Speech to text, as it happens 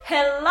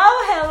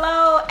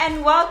Hello,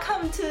 and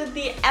welcome to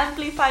the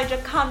Amplify Your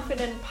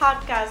Confidence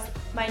podcast.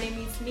 My name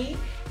is Me,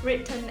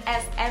 written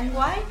as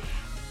NY,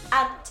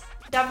 at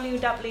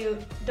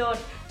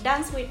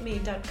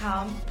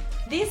www.dancewithme.com.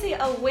 This is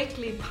a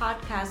weekly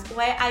podcast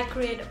where I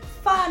create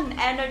fun,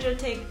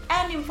 energetic,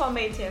 and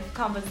informative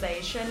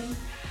conversation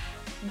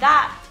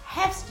that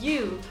helps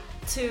you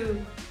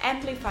to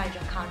amplify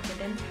your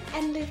confidence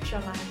and live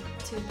your life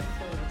to the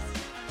fullest.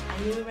 Are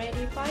you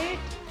ready for it?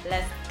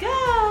 Let's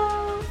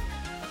go!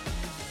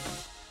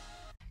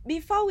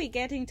 Before we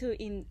get into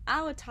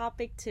our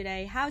topic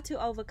today, how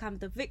to overcome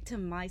the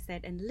victim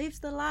mindset and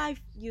live the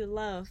life you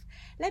love,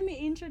 let me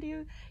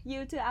introduce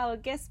you to our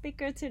guest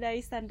speaker today,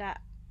 Sandra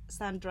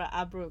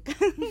Abrouk.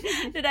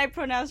 Did I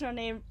pronounce your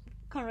name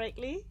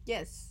correctly?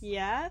 Yes.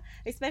 Yeah,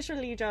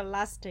 especially your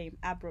last name,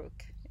 Abrouk.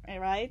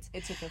 Right?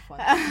 It's a tough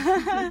one.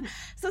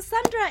 So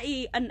Sandra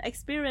is an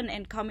experienced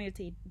and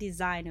community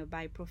designer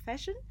by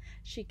profession.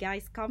 She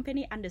guides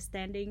company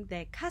understanding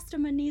their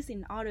customer needs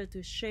in order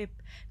to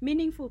shape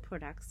meaningful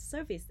products,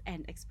 service,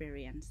 and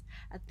experience.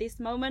 At this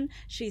moment,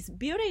 she's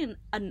building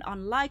an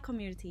online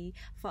community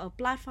for a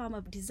platform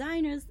of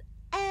designers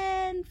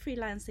and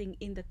freelancing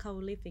in the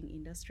co-living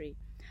industry.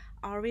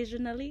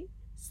 Originally,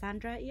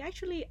 Sandra is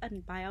actually a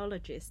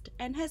biologist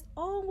and has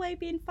always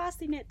been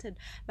fascinated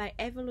by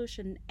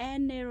evolution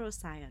and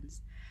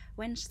neuroscience.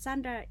 When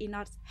Sandra is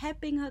not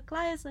helping her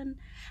clients and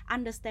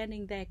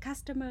understanding their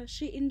customers,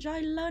 she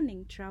enjoys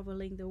learning,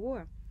 traveling the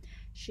world.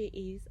 She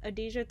is a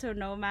digital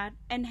nomad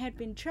and had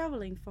been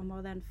traveling for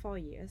more than 4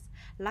 years.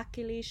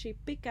 Luckily, she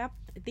picked up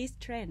this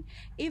trend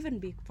even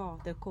before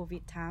the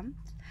COVID time.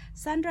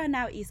 Sandra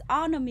now is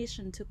on a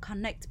mission to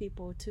connect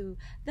people to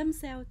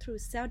themselves through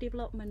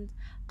self-development,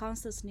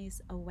 consciousness,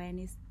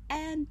 awareness,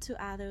 and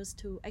to others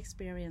to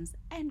experience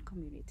and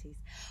communities.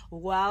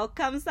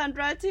 Welcome,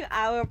 Sandra, to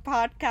our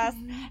podcast,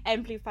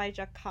 Amplify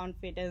Your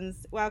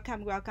Confidence.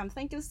 Welcome.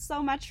 Thank you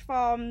so much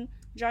for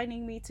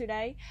joining me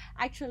today.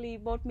 Actually,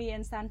 both me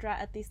and Sandra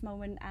at this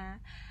moment are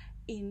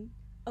in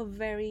a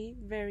very,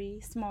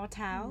 very small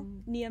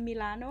town near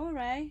Milano,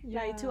 right?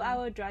 Yeah. Like 2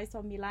 hour drive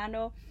from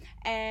Milano.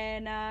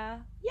 And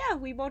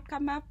we both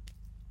come up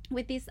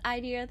with this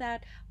idea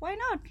that why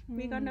not?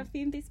 We're gonna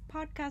film this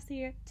podcast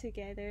here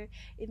together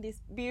in this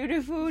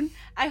beautiful,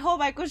 I hope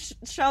I could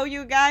show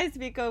you guys,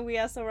 because we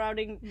are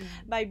surrounded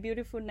by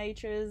beautiful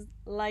natures,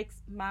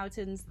 lakes,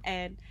 mountains,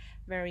 and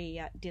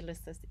very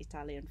delicious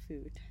Italian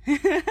food.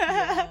 Thank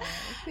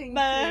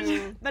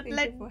you. But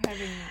Thank you for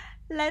having me.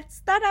 Let's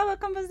start our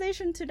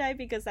conversation today,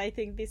 because I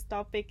think this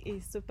topic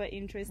is super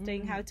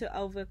interesting, how to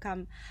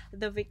overcome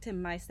the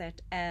victim mindset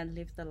and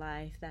live the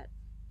life that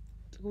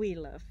we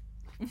love,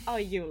 or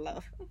you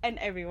love, and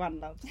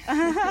everyone loves.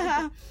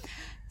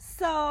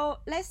 So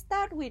let's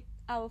start with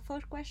our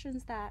first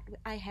questions that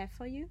I have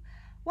for you.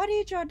 What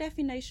is your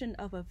definition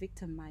of a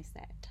victim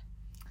mindset?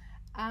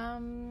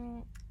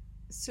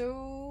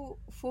 So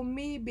for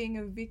me, being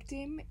a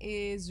victim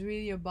is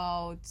really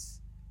about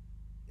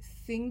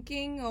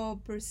thinking or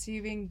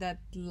perceiving that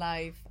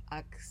life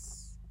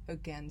acts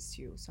against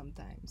you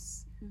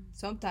sometimes.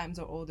 Sometimes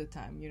or all the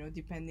time,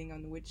 depending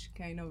on which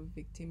kind of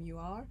victim you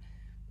are.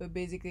 But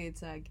basically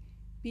it's like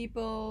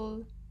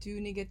people do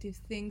negative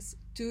things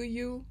to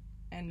you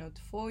and not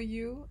for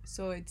you.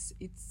 So it's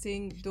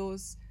saying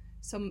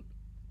some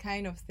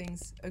kind of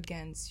things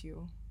against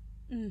you.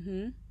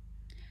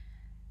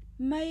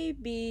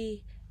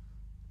 Maybe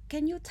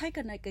can you take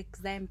an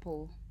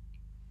example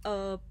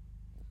of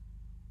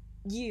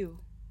you?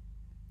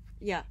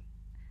 Yeah,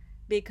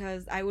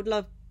 because I would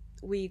love,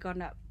 we're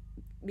gonna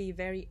be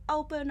very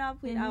open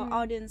up with our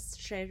audience,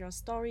 share your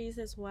stories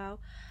as well,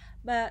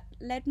 but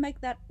let's make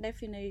that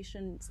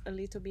definition a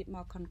little bit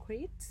more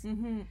concrete.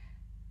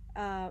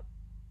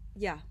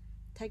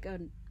 Take a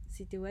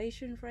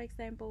situation, for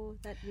example,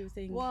 that you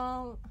think.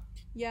 Well,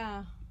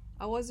 yeah,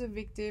 I was a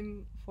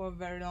victim for a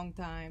very long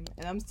time,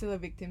 and I'm still a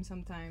victim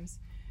sometimes.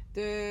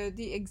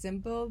 The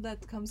example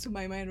that comes to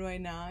my mind right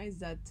now is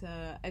that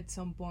at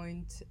some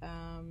point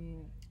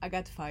I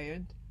got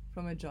fired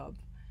from a job,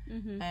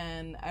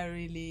 and I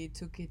really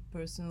took it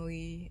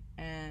personally,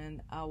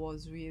 and I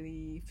was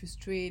really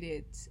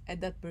frustrated at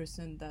that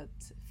person that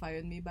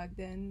fired me back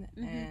then,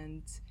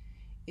 and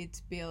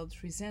it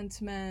built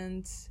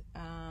resentment,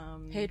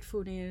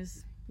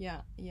 hatefulness.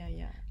 Yeah.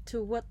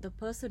 To what the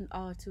person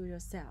or to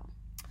yourself?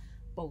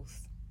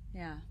 Both.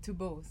 Yeah. To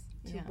both.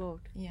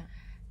 Both. Yeah.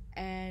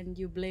 And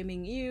you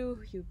blaming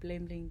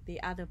the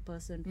other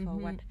person for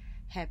what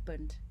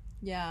happened.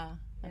 Yeah.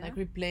 And like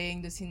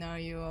replaying the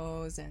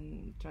scenarios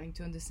and trying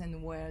to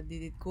understand where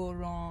did it go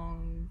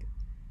wrong,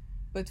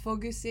 but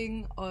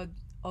focusing on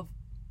of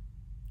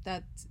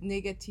that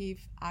negative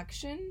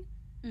action,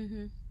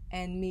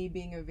 and me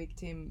being a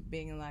victim,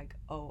 being like,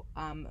 oh,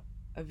 I'm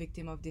a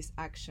victim of this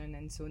action,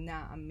 and so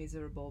now I'm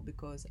miserable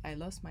because I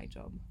lost my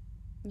job.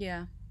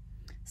 Yeah.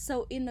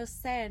 So in a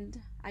sense,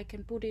 I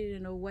can put it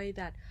in a way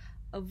that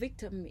a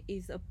victim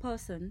is a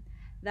person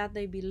that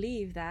they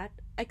believe that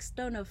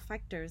external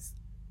factors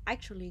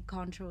actually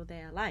control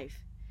their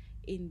life.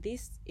 in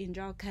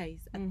your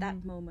case, at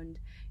that moment,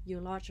 you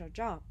lost your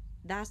job.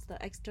 That's the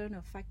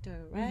external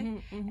factor,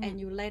 right? And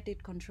you let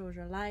it control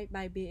your life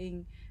by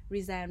being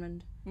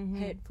resentment,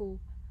 hateful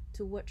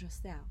toward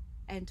yourself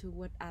and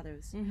toward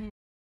others.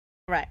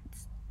 Right.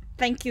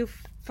 Thank you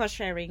for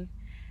sharing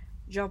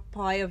your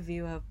point of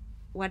view of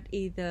what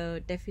is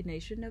the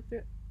definition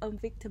of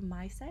victim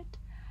mindset.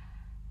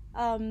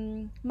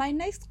 My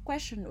next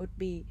question would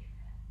be,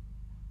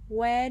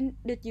 when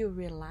did you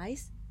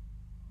realize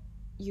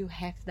you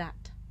have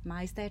that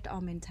mindset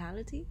or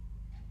mentality?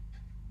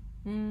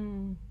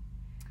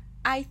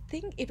 I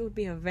think it would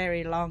be a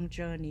very long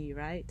journey,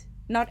 right?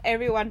 Not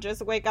everyone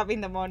just wake up in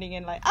the morning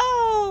and like,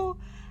 oh,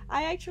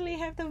 I actually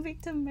have the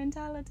victim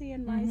mentality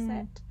and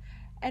mindset.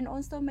 And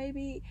also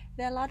maybe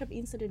there are a lot of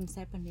incidents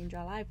happen in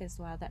your life as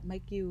well that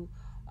make you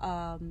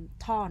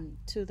turn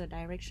to the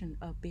direction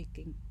of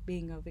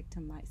being a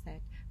victim mindset.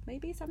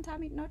 Maybe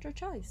sometimes it's not your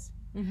choice.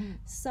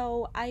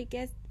 So I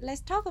guess let's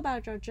talk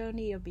about your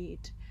journey a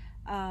bit.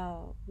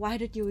 Why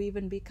did you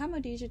even become a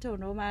digital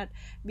nomad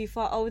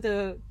before all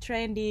the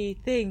trendy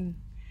thing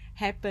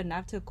happened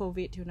after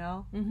COVID, you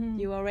know?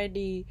 You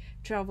already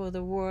travel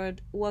the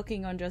world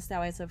working on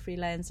yourself as a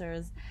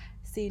freelancer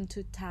since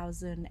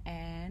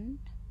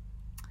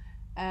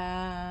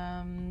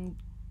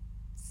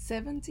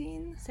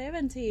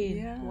 2017.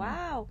 Yeah.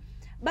 Wow.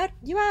 But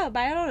you are a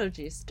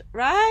biologist,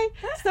 right?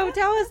 So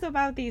tell us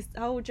about this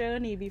whole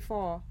journey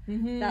before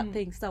that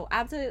thing. So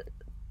after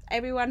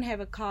everyone have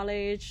a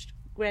college,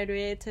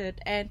 graduated,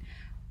 and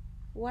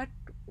what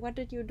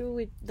did you do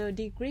with the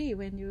degree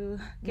when you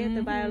get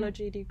the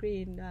biology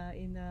degree in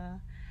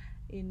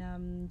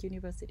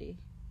university?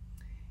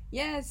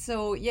 Yeah,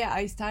 so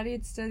I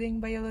started studying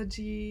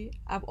biology.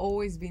 I've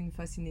always been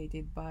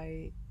fascinated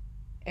by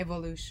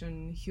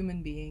evolution,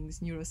 human beings,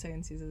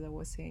 neurosciences, as I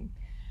was saying.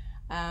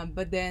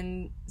 But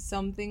then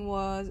something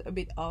was a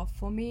bit off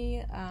for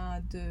me.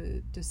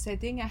 The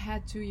setting I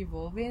had to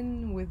evolve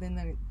in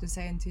within the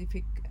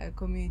scientific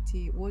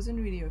community wasn't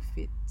really a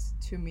fit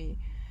to me.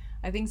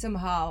 I think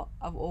somehow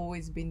I've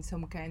always been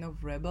some kind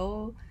of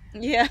rebel,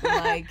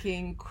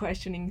 liking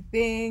questioning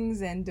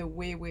things and the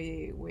way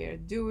we're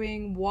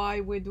doing, why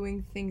we're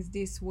doing things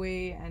this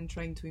way, and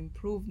trying to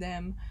improve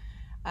them.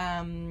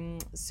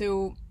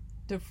 So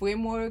the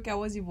framework I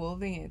was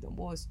evolving it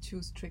was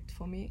too strict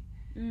for me.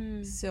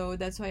 So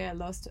that's why I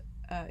lost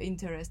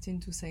interest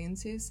into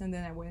sciences, and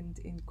then I went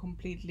in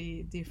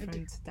completely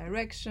different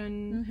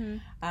direction.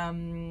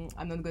 I'm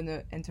not going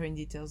to enter in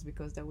details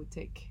because that would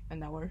take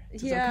an hour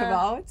to talk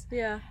about.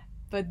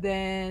 But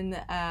then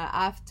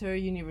after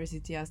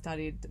university, I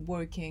started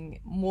working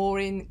more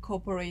in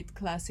corporate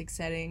classic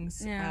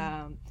settings.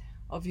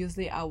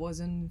 Obviously, I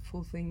wasn't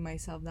fulfilling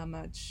myself that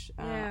much.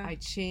 I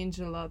changed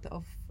a lot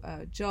of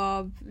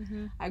job.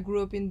 I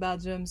grew up in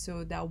Belgium,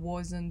 so that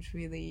wasn't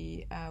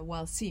really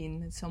well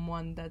seen.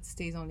 Someone that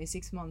stays only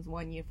 6 months,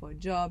 1 year for a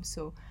job.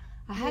 So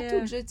I had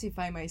to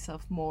justify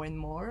myself more and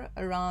more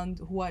around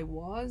who I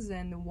was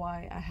and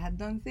why I had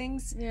done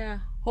things.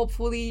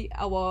 Hopefully,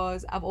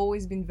 I've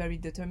always been very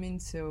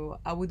determined, so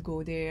I would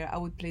go there, I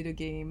would play the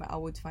game, I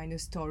would find a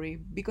story,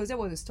 because there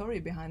was a story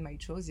behind my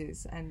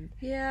choices, and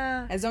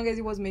as long as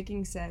it was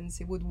making sense,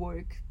 it would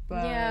work.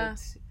 But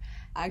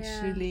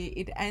actually,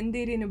 it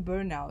ended in a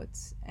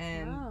burnout,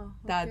 and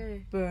that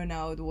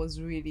burnout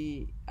was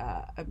really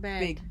a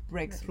big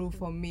breakthrough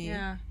for me.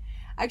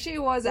 Actually,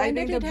 it was, I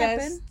think, the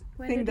best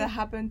thing that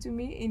happened to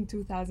me in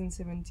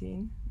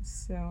 2017.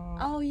 So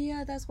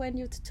that's when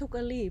you took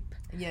a leap.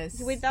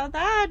 Yes. Without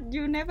that,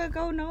 you never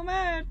go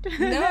nomad.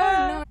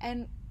 No.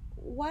 And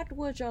what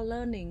was your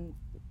learning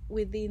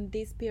within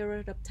this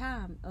period of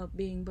time of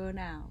being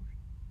burnout?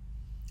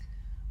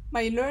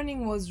 My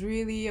learning was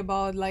really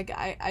about, like,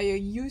 I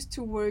used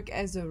to work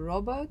as a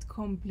robot,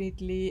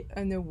 completely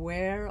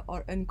unaware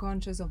or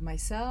unconscious of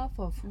myself,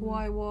 of who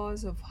I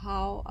was, of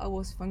how I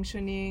was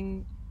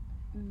functioning.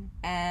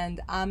 And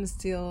I'm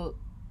still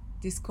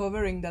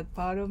discovering that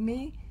part of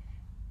me,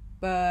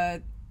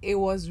 but it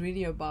was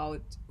really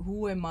about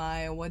who am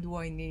I, what do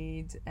I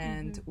need,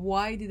 and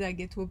why did I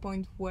get to a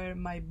point where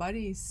my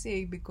body is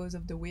sick because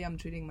of the way I'm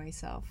treating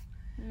myself.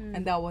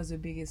 And that was the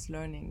biggest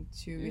learning,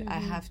 I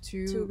have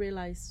to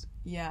realize,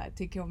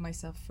 take care of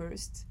myself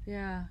first,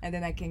 and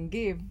then I can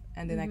give,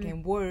 and then I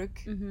can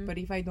work. But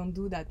if I don't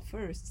do that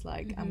first,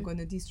 like, I'm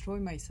gonna destroy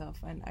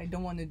myself, and I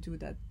don't want to do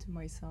that to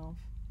myself.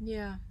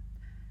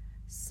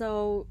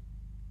 So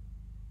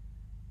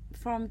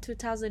from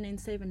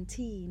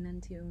 2017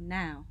 until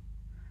now,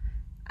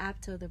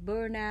 after the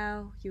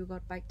burnout, you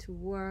got back to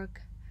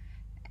work,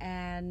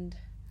 and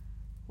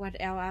what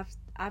else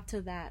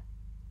after that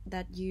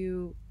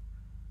you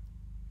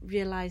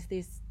realize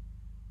this,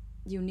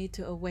 you need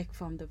to awake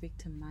from the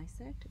victim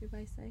mindset, if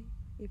I say?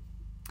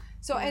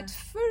 So at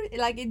first,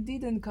 like, it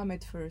didn't come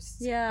at first.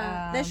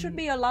 There should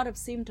be a lot of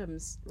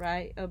symptoms,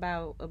 right,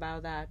 about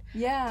that.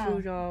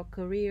 Through your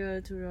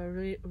career, to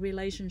your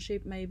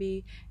relationship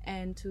maybe,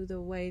 and to the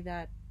way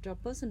that your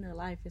personal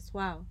life as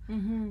well.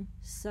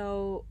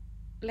 So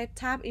let's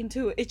tap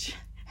into each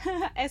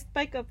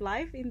aspect of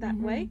life in that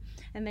way,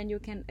 and then you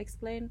can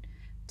explain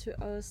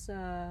to us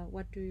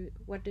what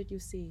did you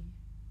see?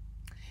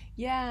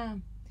 Yeah.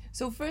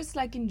 So first,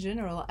 like in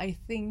general, I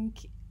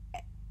think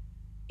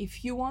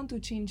if you want to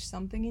change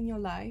something in your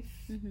life,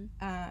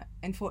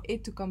 and for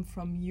it to come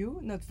from you,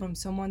 not from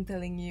someone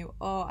telling you,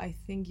 oh, I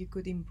think you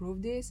could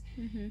improve this,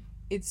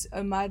 it's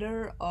a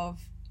matter of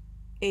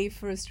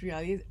first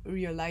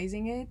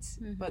realizing it,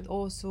 but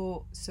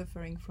also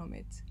suffering from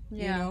it.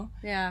 Yeah. You know?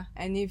 Yeah.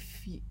 And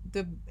if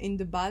in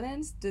the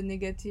balance, the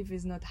negative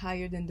is not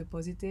higher than the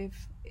positive,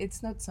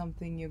 it's not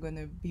something you're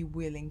gonna be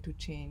willing to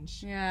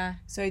change. Yeah.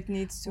 So it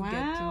needs to get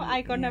to...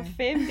 I gonna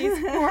fame this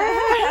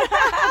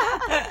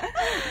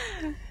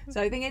So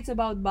I think it's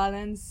about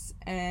balance,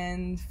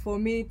 and for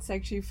me it's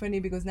actually funny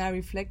because now I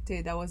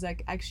reflected, I was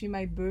like, actually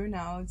my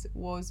burnout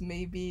was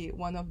maybe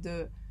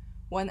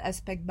one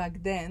aspect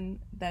back then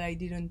that I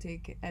didn't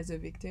take as a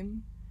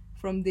victim.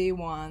 From day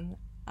one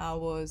I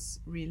was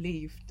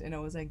relieved, and I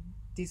was like,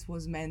 this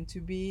was meant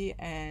to be,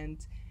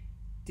 and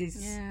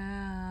this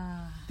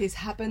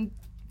happened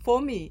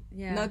for me,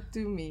 not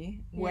to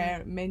me,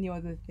 where many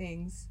other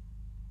things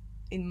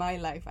in my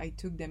life I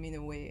took them in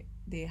a way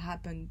they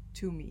happened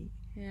to me.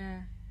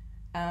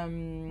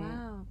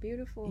 Wow,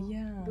 beautiful.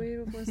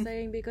 Beautiful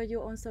saying, because you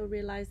also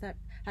realize that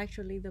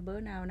actually the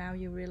burnout, now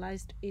you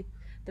realized it,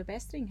 the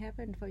best thing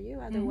happened for you,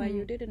 otherwise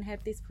you didn't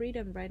have this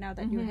freedom right now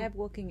that you have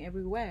working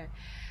everywhere.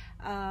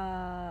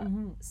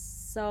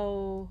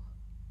 So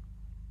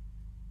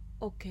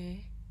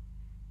okay,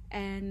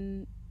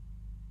 and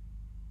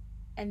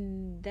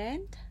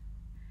then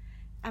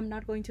I'm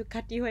not going to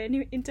cut you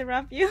and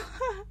interrupt you.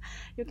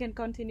 You can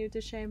continue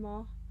to share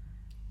more.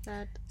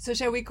 That. So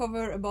shall we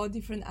cover about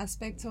different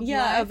aspects of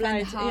life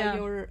and how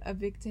you're a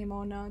victim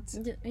or not?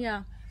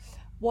 Yeah.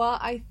 Well,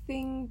 I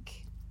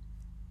think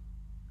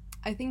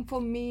for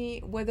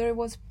me, whether it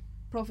was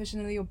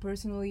professionally or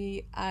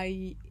personally,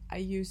 I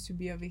used to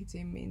be a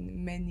victim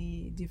in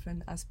many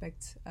different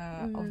aspects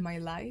of my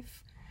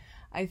life.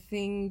 I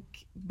think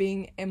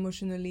being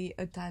emotionally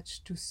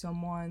attached to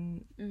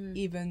someone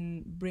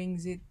even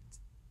brings it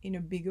in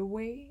a bigger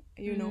way,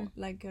 you know,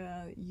 like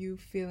you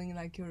feeling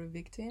like you're a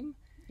victim.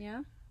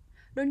 Yeah.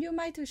 Don't you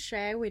mind to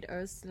share with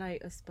us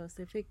like a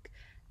specific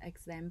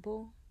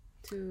example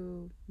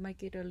to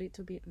make it a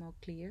little bit more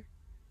clear?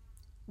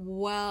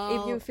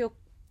 Well, if you feel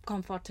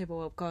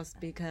comfortable, of course,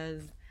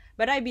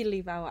 but I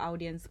believe our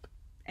audience,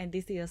 and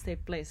this is a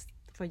safe place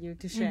for you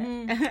to share.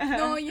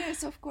 No,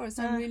 yes, of course,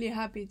 I'm really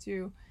happy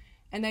to.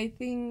 And I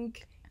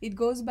think it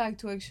goes back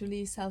to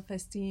actually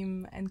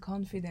self-esteem and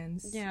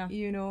confidence,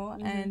 you know.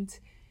 And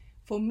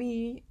for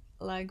me,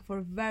 like for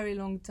a very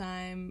long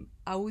time,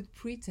 I would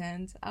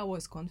pretend I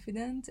was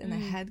confident and I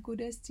had good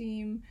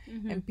esteem,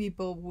 and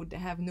people would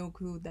have no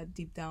clue that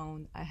deep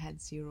down I had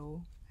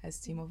zero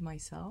esteem of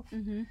myself.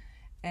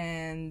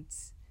 And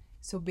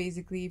so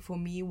basically for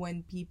me,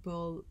 when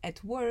people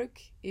at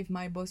work, if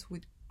my boss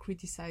would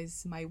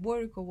criticize my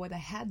work or what I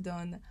had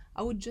done,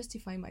 I would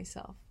justify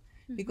myself.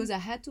 Because I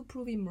had to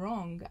prove him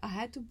wrong. I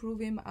had to prove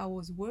him I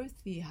was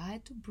worthy. I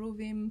had to prove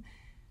him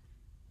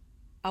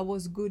I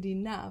was good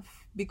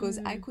enough, because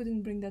I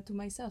couldn't bring that to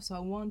myself. So I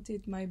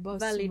wanted my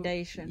boss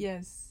validation.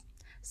 Yes.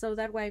 So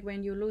that way,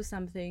 when you lose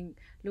something,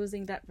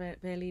 losing that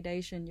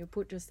validation, you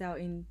put yourself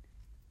in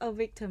a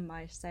victim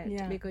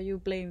mindset, because you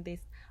blame this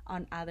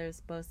on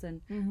others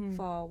person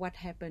for what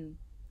happened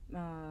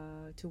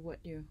toward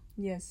you.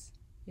 Yes.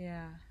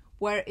 Yeah.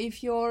 Where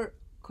if you're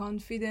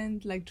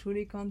confident, like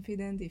truly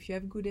confident, if you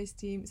have good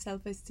esteem,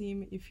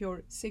 self-esteem, if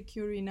you're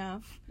secure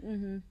enough,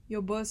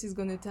 your boss is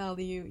going to tell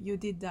you you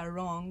did that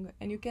wrong,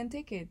 and you can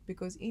take it,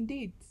 because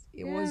indeed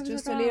it was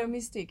just a little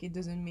mistake. It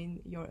doesn't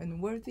mean you're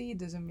unworthy, it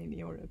doesn't mean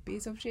you're a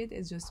piece of shit,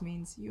 it just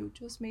means you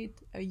just made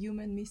a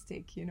human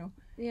mistake, you know.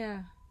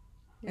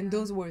 And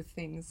those were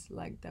things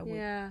like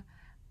that.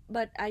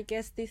 But I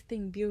guess this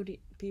thing built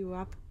you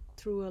up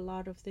through a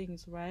lot of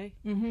things, right?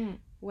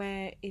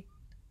 Where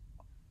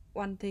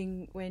one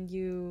thing, when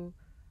you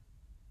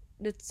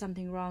did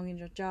something wrong in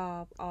your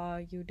job,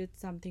 or you did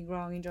something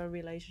wrong in your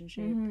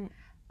relationship,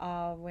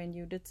 or when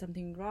you did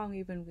something wrong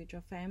even with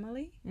your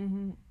family,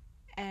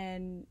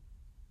 and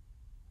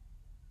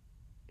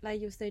like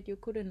you said, you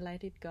couldn't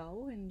let it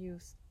go, and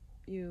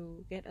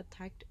you get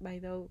attacked by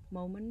those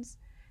moments,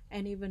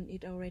 and even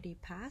it already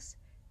passed,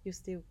 you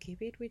still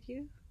keep it with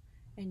you,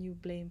 and you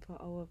blame for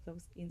all of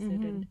those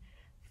incidents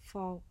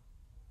for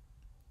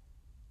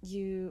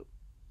you,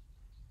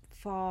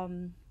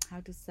 from how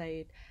to say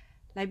it,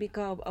 like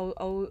because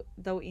all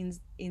those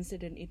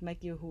incident, it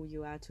make you who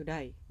you are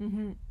today.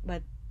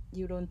 But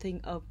you don't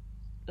think of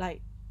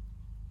the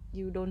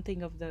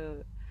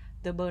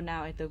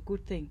burnout as the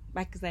good thing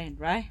back then,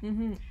 right?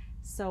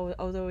 So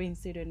although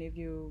incident, if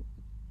you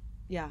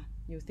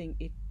think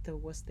it the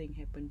worst thing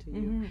happened to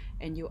you,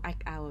 and you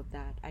act out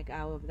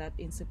of that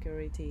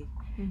insecurity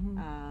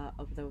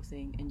of those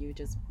things, and you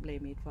just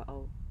blame it for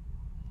all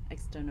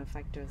external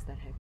factors that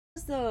happen.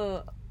 What's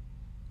the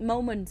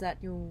moment that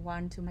you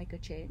want to make a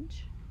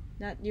change?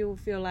 That you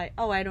feel like,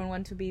 oh, I don't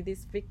want to be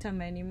this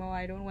victim anymore.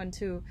 I don't want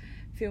to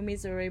feel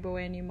miserable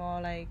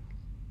anymore. Like,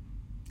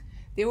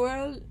 there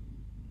were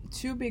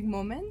two big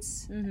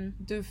moments. mm-hmm.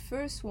 The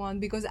first one,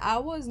 because I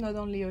was not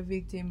only a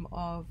victim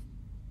of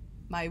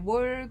my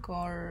work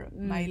or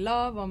my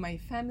love or my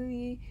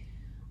family,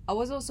 I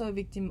was also a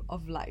victim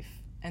of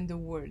life and the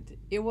world.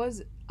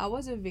 I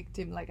was a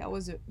victim, like I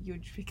was a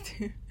huge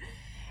victim.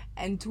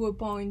 And to a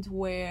point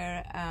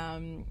where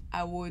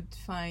I would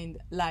find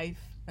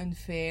life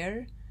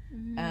unfair.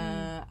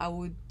 I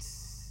would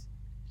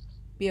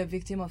be a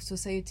victim of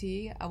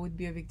society. I would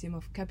be a victim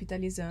of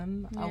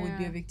capitalism. I would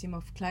be a victim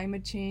of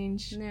climate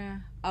change.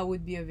 I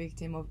would be a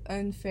victim of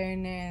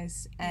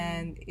unfairness.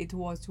 And it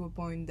was to a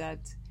point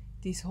that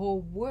this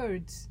whole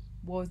world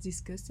was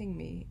disgusting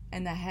me,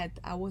 and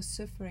I was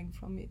suffering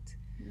from it.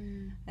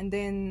 And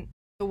then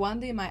one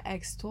day my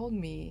ex told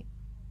me,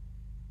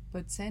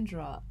 but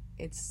Sandra,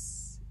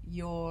 it's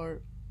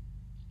your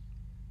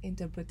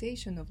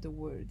interpretation of the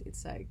world.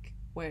 It's like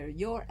where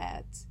you're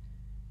at,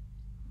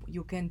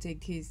 you can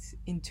take it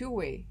in two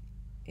ways.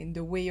 In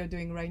the way you're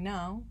doing right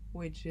now,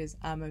 which is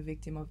I'm a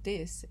victim of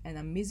this and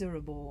I'm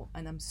miserable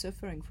and I'm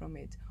suffering from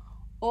it.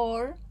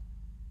 Or,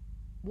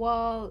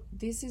 well,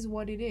 this is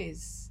what it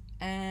is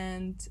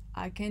and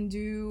I can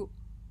do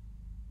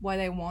what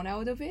I want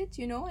out of it,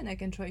 you know, and I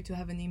can try to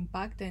have an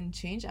impact and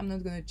change. I'm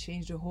not going to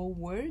change the whole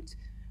world.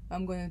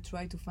 I'm going to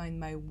try to find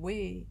my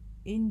way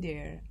in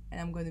there,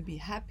 and I'm going to be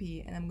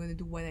happy, and I'm going to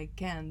do what I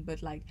can,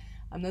 but like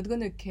I'm not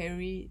going to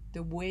carry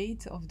the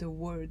weight of the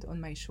world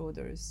on my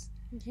shoulders.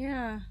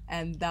 Yeah.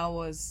 And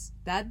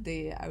that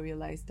day I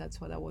realized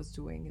that's what I was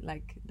doing.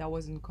 Like that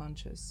wasn't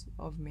conscious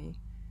of me.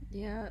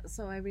 Yeah,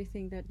 so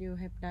everything that you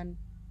have done,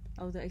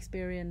 all the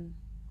experience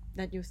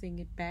that you think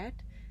it bad,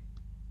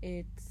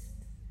 it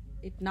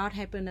not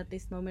happen at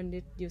this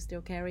moment. You're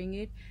still carrying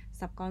it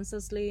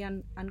subconsciously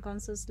and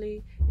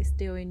unconsciously. It's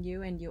still in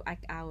you, and you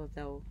act out of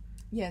those.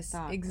 Yes,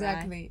 thought,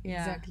 exactly, right?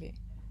 exactly.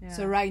 Yeah.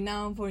 So right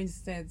now, for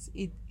instance,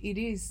 it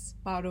is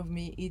part of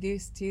me. It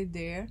is still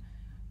there,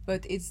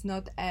 but it's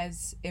not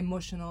as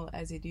emotional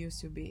as it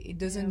used to be. It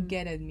doesn't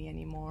get at me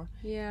anymore.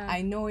 Yeah.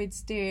 I know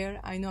it's there.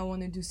 I know I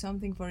want to do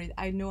something for it.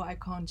 I know I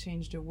can't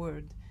change the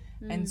world.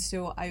 And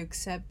so I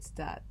accept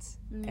that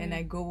and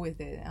I go with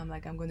it. I'm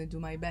like, I'm going to do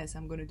my best.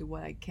 I'm going to do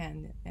what I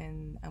can,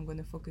 and I'm going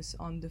to focus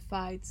on the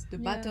fights, the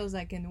battles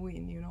I can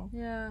win, you know?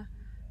 Yeah.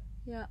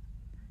 Yeah.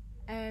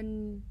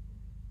 And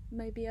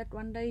maybe at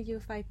one day you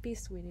find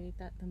peace with it.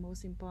 That's the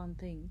most important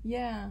thing.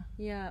 Yeah.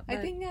 Yeah. I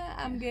think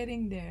I'm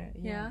getting there.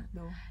 Yeah.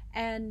 Though.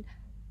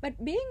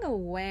 But being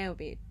aware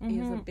of it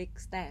is a big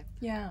step.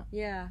 Yeah.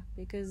 Yeah,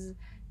 because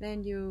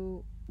then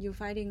you're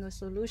finding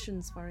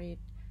solutions for it.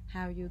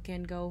 How you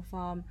can go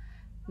from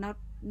not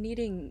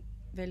needing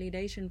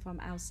validation from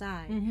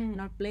outside,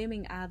 not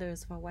blaming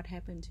others for what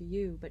happened to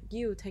you, but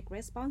you take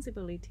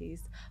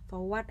responsibilities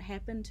for what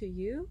happened to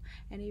you.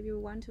 And if you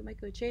want to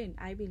make a change,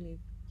 I believe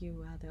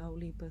you are the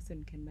only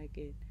person can make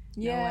it.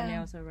 No one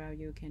else around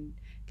you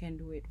can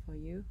do it for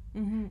you.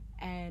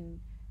 And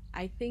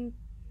I think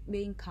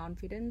being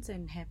confident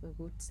and have a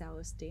good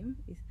self-esteem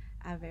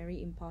are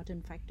very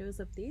important factors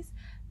of this,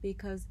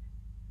 because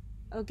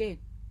again,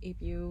 if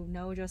you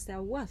know your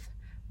self-worth,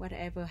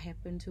 whatever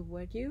happened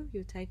toward you,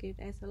 you take it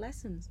as a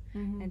lesson.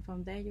 And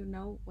from there you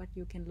know what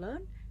you can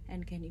learn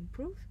and can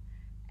improve,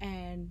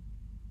 and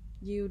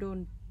you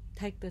don't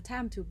take the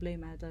time to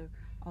blame others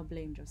or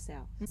blame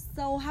yourself.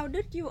 So how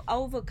did you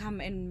overcome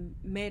and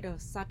made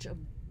such a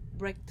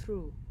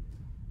breakthrough?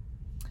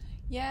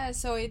 Yeah,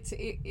 so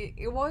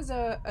it was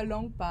a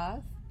long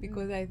path,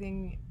 because I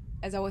think,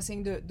 as I was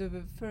saying,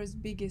 the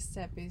first biggest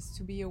step is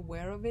to be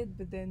aware of it,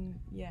 but then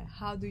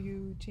how do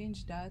you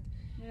change that?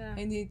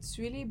 And it's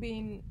really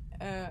been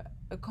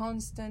a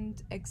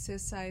constant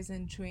exercise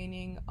and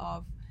training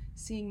of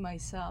seeing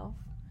myself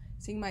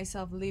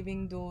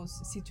living those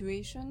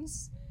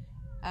situations,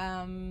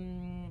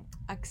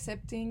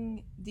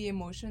 accepting the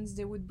emotions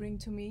they would bring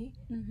to me,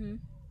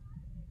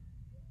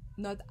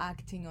 not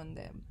acting on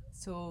them.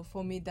 So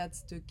for me,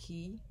 that's the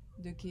key.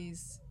 The key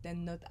is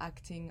then not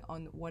acting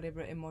on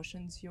whatever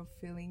emotions you're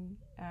feeling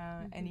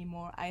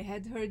anymore. I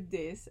had heard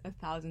this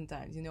 1,000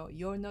 times, you know,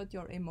 you're not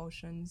your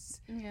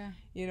emotions,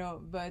 you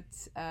know, but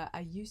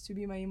I used to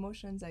be my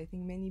emotions. I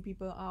think many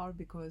people are,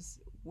 because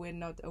we're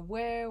not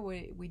aware,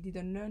 we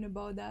didn't learn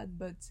about that.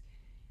 But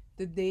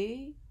the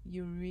day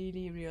you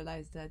really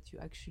realize that you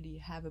actually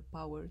have a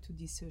power to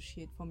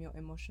dissociate from your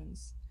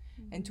emotions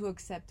and to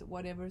accept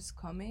whatever's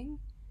coming,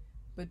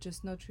 but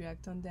just not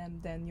react on them,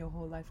 then your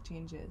whole life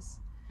changes.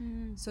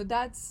 So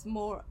that's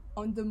more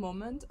on the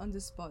moment, on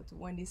the spot,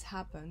 when this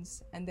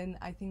happens. And then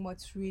I think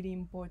what's really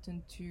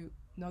important to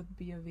not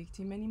be a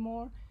victim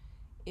anymore,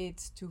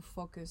 it's to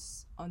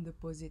focus on the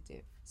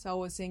positive. So I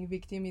was saying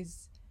victim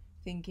is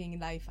thinking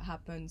life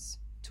happens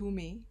to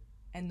me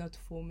and not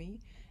for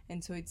me.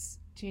 And so it's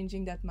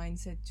changing that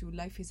mindset to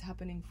life is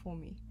happening for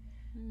me.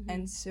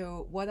 And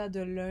so what are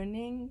the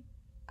learning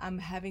I'm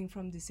having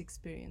from this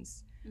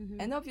experience?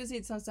 And obviously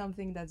it's not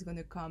something that's going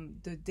to come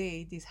the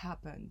day this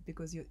happened,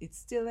 because it's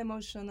still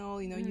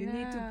emotional, you know, you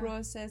need to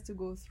process, to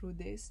go through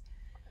this.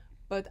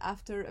 But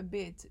after a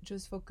bit,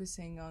 just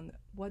focusing on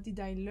what did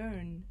I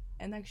learn,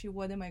 and actually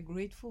what am I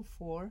grateful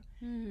for.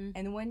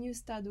 And when you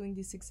start doing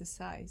this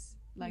exercise,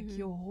 like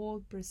your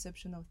whole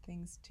perception of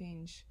things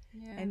change.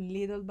 And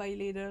little by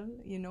little,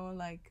 you know,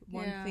 like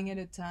one thing at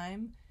a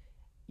time,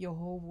 your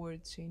whole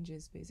world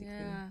changes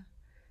basically.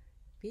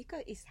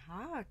 Because it's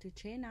hard to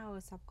change our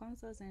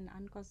subconscious and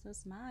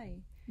unconscious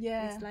mind.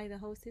 It's like the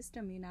whole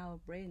system in our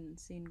brain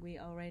since we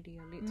already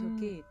a little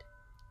kid.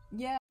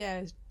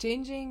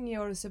 Changing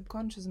your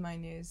subconscious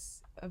mind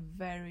is a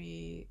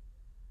very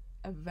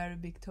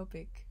big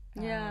topic.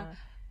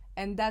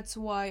 And that's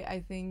why I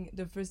think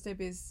the first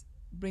step is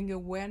bring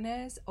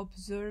awareness,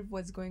 observe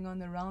what's going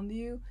on around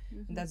you.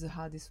 And that's the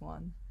hardest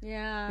one.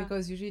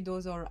 Because usually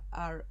those are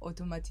our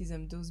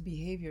automatism, those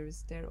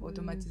behaviors, they're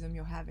automatism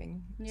you're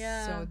having.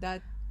 So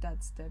that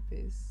step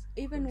is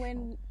even crucial.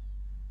 when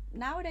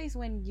nowadays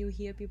when you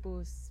hear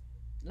people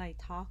like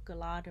talk a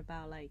lot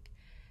about like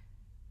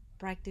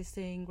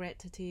practicing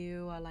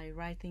gratitude or like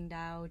writing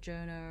down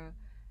journal,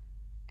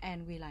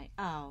 and we like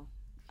all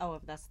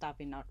of that stuff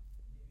is not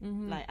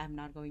like I'm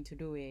not going to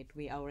do it,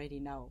 we already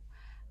know.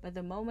 But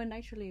the moment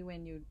actually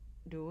when you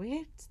do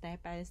it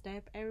step by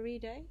step every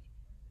day,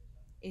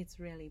 it's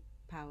really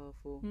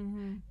powerful.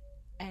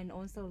 And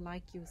also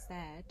like you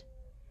said,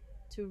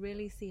 to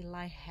really see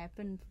life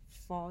happen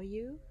for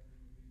you,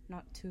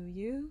 not to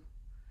you.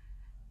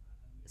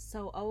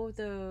 So all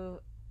the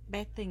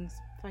bad things,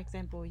 for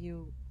example,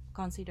 you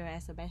consider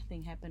as a bad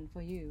thing happen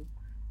for you,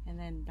 and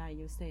then like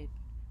you said,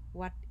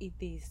 what it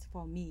is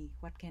for me,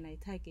 what can I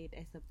take it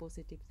as a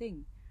positive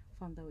thing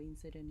from the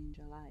incident in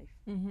your life.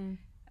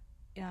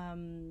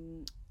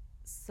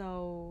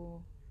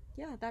 So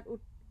yeah, that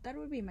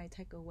would be my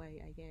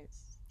takeaway, I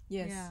guess.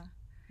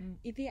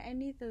 Is there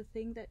any other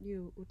thing that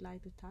you would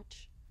like to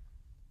touch?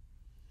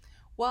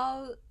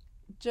 Well,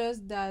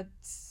 just that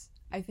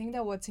I think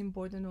that what's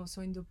important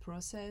also in the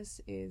process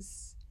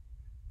is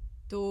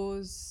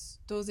those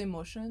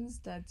emotions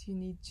that you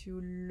need to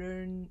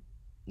learn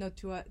not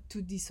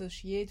to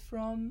dissociate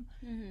from.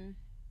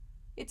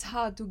 It's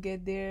hard to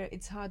get there,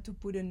 it's hard to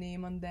put a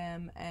name on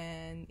them,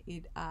 and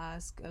it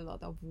asks a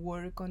lot of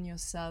work on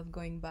yourself,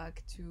 going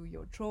back to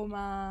your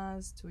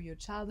traumas, to your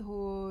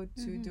childhood,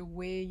 to the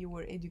way you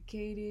were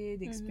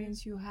educated, the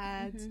experience you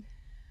had.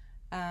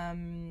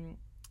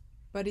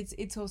 But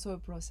it's also a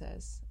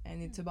process,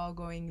 and it's about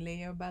going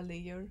layer by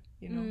layer,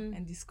 you know,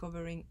 and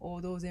discovering all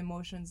those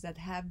emotions that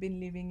have been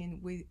living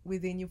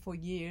within you for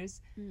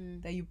years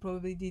that you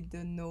probably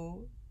didn't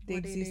know the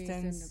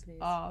existence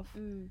of.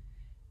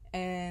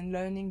 And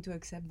learning to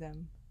accept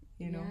them,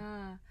 you know,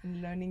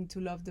 and learning to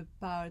love the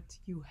part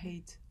you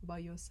hate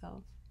about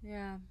yourself.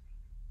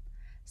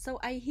 So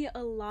I hear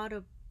a lot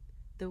of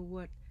the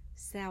word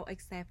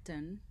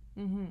self-acceptance.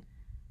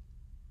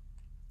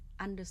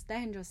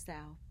 Understand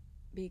yourself,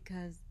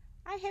 because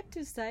I have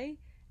to say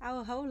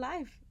our whole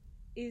life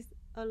is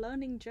a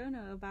learning journey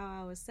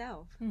about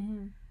ourselves.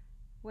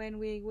 When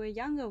we were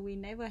younger, we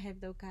never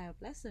have those kind of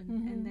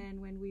lesson, and then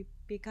when we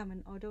become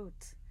an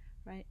adult,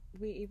 right,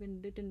 we even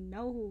didn't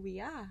know who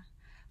we are.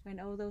 When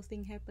all those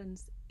things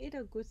happens, it's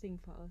a good thing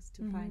for us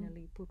to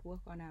finally put work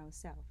on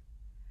ourselves,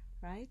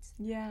 right?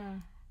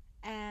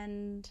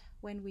 And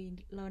when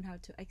we learn how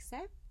to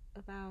accept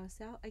about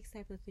ourselves,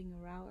 accept the thing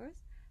around us,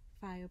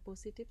 find a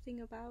positive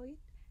thing about it,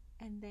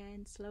 and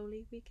then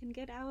slowly we can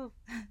get out of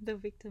the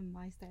victim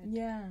mindset.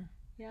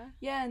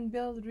 And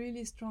build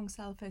really strong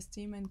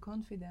self-esteem and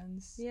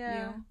confidence.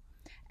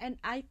 And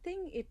I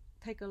think it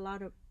takes a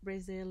lot of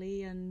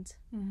resilience,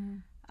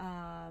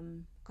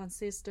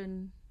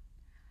 consistent,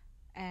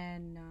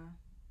 and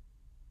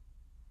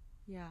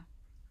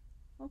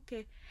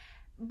okay.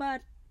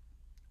 But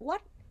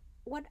what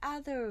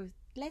other,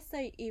 let's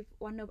say if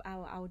one of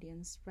our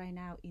audience right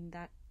now in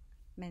that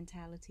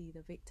mentality,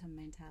 the victim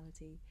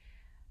mentality,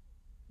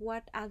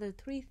 what are the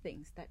 3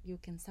 things that you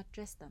can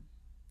suggest them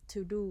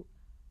to do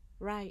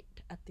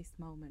right at this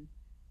moment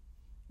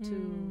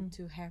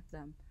to help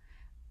them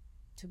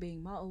to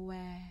being more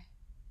aware,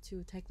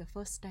 to take the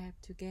first step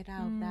to get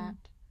out of that?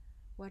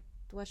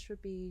 What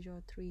should be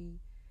your 3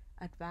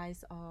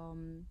 advice or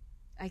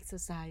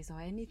exercise or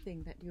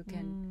anything that you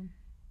can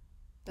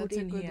put That's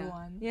in a good here?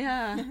 one.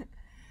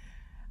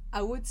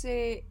 I would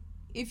say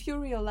if you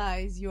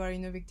realize you are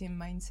in a victim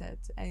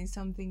mindset and it's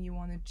something you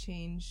want to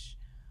change,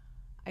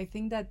 I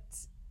think that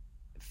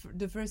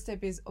the first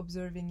step is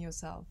observing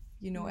yourself,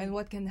 you know. And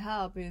what can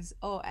help is,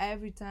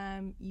 every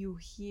time you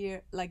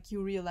hear, like,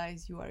 you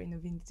realize you are in a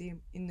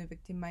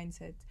victim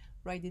mindset,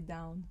 write it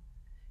down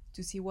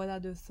to see what are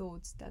the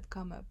thoughts that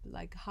come up,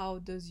 like how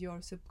does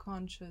your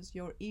subconscious,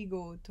 your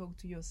ego talk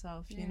to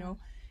yourself, you know,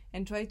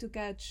 and try to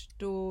catch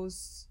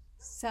those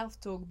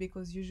self-talk,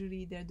 because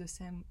usually they're the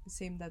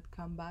same that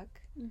come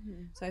back.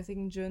 So I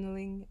think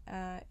journaling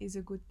is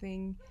a good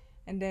thing,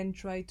 and then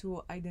try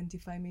to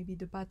identify maybe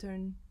the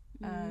pattern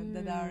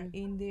that are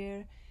in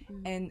there.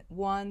 And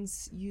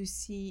once you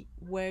see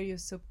where your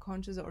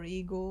subconscious or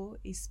ego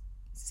is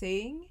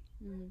saying,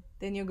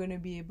 then you're going to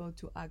be able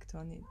to act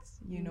on it,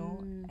 you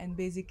know. And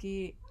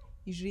basically,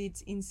 usually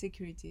it's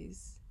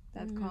insecurities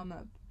that come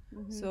up.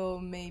 So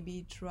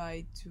maybe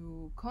try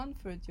to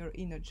comfort your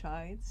inner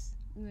child.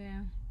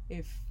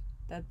 If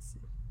that's,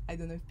 I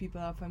don't know if people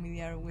are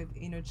familiar with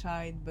inner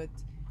child, but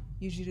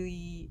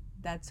usually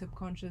that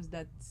subconscious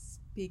that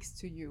speaks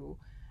to you,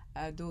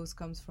 those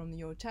comes from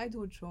your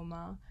childhood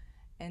trauma.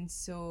 And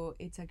so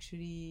it's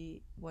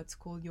actually what's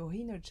called your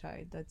inner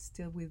child that's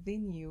still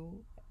within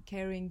you,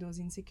 carrying those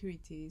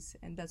insecurities,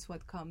 and that's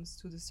what comes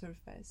to the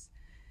surface.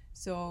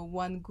 So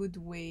one good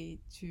way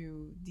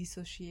to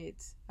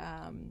dissociate,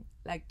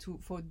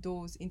 for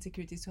those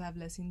insecurities to have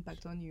less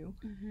impact on you,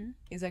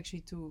 is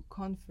actually to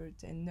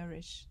comfort and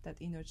nourish that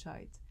inner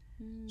child.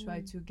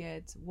 Try to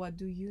get, what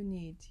do you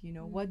need, you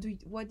know, what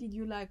did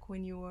you like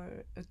when you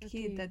were a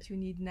kid that you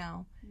need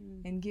now,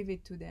 and give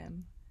it to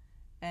them.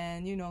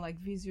 And, you know, like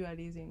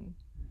visualizing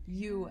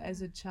you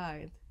as a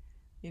child,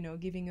 you know,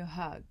 giving a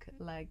hug,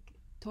 like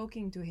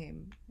talking to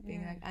him,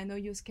 being like, I know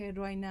you're scared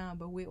right now,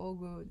 but we're all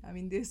good. I'm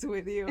in this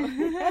with you.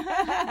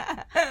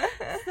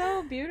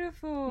 So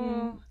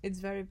beautiful. It's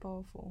very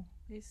powerful.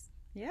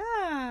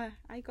 Yeah,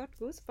 I got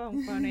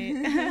goosebumps on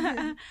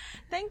it.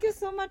 Thank you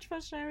so much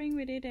for sharing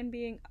with it and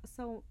being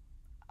so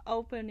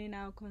open in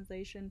our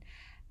conversation.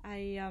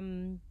 I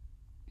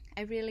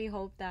really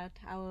hope that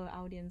our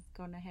audience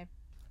gonna have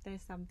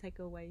there's some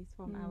takeaways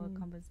from our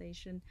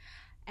conversation.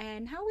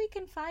 And how we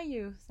can find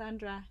you,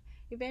 Sandra?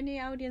 If any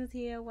audience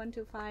here want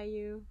to find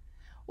you?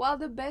 Well,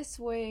 the best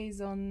way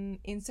is on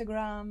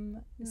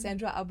Instagram,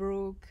 Sandra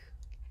Abrouk.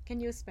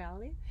 Can you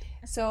spell it?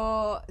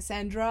 So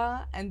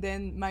Sandra, and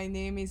then my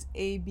name is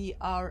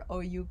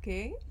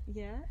Abrouk.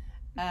 Yeah.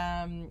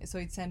 So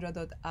it's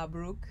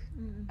Sandra.Abrouk.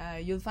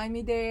 You'll find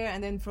me there,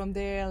 and then from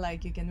there,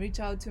 like, you can reach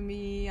out to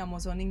me. I'm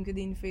also on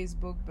LinkedIn,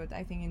 Facebook, but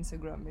I think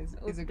Instagram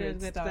is a great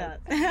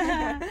start.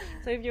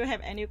 So if you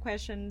have any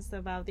questions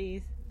about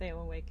this, they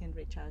always can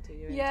reach out to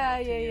you.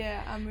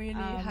 Yeah. I'm really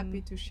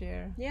happy to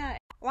share. Yeah.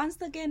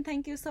 Once again,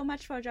 thank you so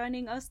much for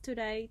joining us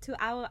today. To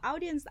our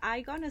audience,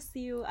 I'm gonna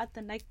see you at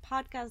the next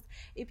podcast.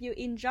 If you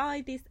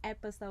enjoy this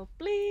episode,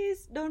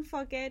 please don't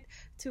forget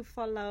to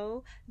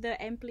follow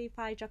the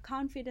Amplify Your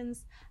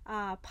Confidence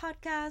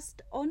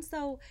podcast.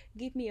 Also,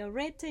 give me a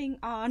rating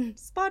on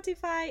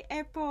Spotify,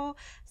 Apple,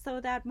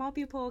 so that more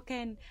people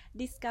can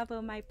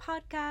discover my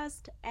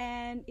podcast.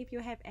 And if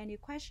you have any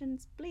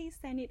questions, please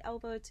send it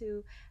over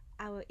to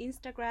our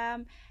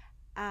Instagram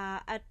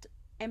at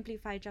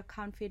Amplify Your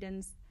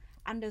Confidence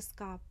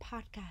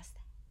 _podcast.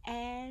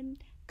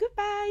 And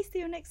goodbye. See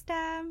you next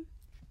time.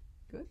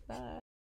 Goodbye.